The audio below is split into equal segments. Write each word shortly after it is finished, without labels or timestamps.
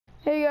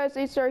Hey guys,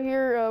 SupIt'sEight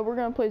here. We're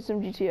gonna play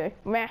some GTA.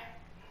 Meh.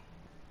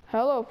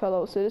 Hello,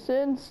 fellow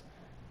citizens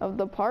of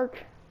the park.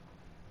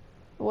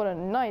 What a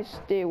nice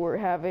day we're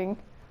having.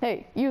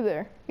 Hey, you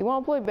there. You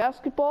wanna play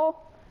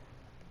basketball?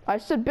 I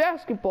said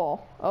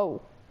basketball.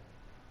 Oh.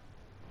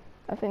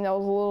 I think that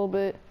was a little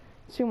bit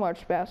too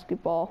much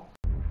basketball.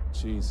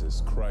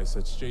 Jesus Christ,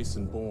 that's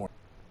Jason Bourne.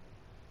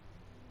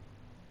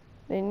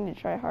 They need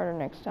to try harder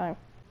next time.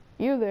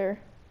 You there.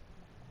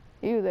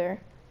 You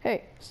there.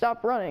 Hey,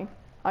 stop running.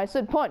 I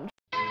said punch.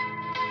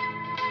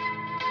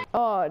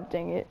 Oh,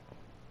 dang it.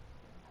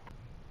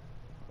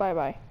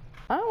 Bye-bye.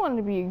 I wanted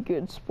to be a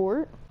good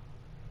sport.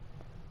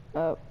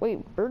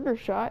 Wait, Burger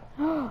Shot?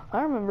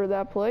 I remember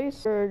that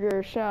place.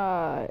 Burger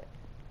Shot.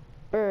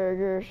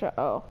 Burger Shot.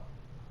 Oh.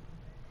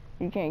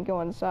 You can't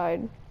go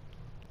inside.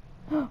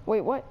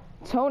 Wait, what?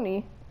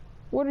 Tony?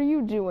 What are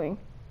you doing?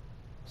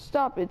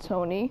 Stop it,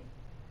 Tony.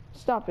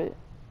 Stop it.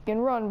 You can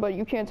run, but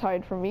you can't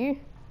hide from me.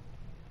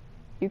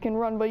 You can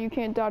run, but you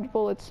can't dodge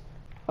bullets.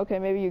 Okay,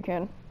 maybe you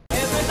can.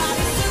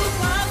 Everybody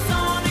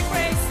supersonic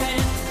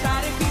racing.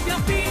 Try to keep your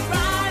feet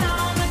right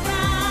on the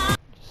ground.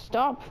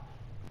 Stop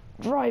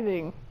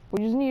driving.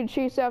 We just need to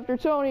chase after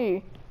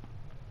Tony.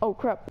 Oh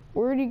crap,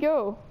 where'd he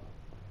go?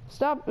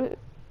 Stop it.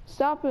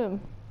 Stop him.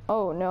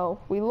 Oh no,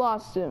 we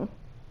lost him.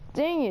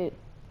 Dang it.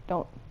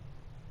 Don't.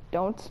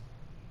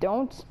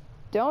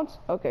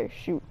 Okay,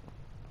 shoot.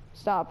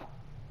 Stop.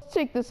 Let's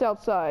take this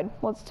outside.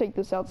 Let's take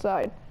this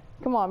outside.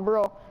 Come on,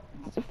 bro.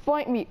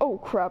 Fight me. Oh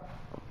crap.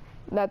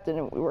 That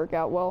didn't work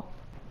out well.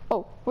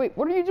 Oh, wait,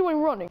 what are you doing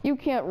running? You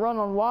can't run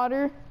on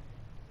water.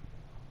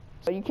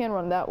 So you can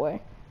run that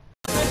way.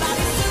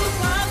 Everybody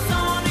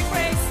supersonic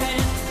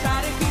racing.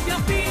 Try to keep your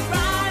feet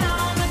right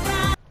on the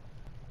ground.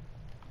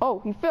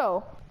 Oh, he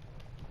fell.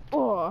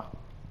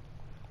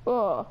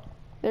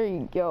 There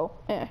you go.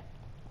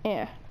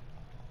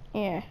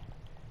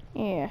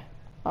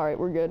 Alright,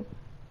 we're good.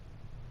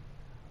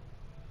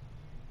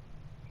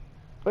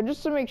 But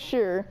just to make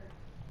sure.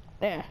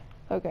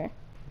 Okay.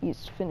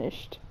 He's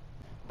finished.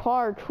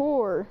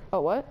 Parkour.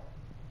 Oh, what?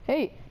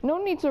 Hey, no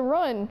need to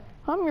run.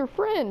 I'm your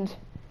friend.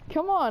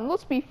 Come on,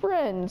 let's be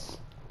friends.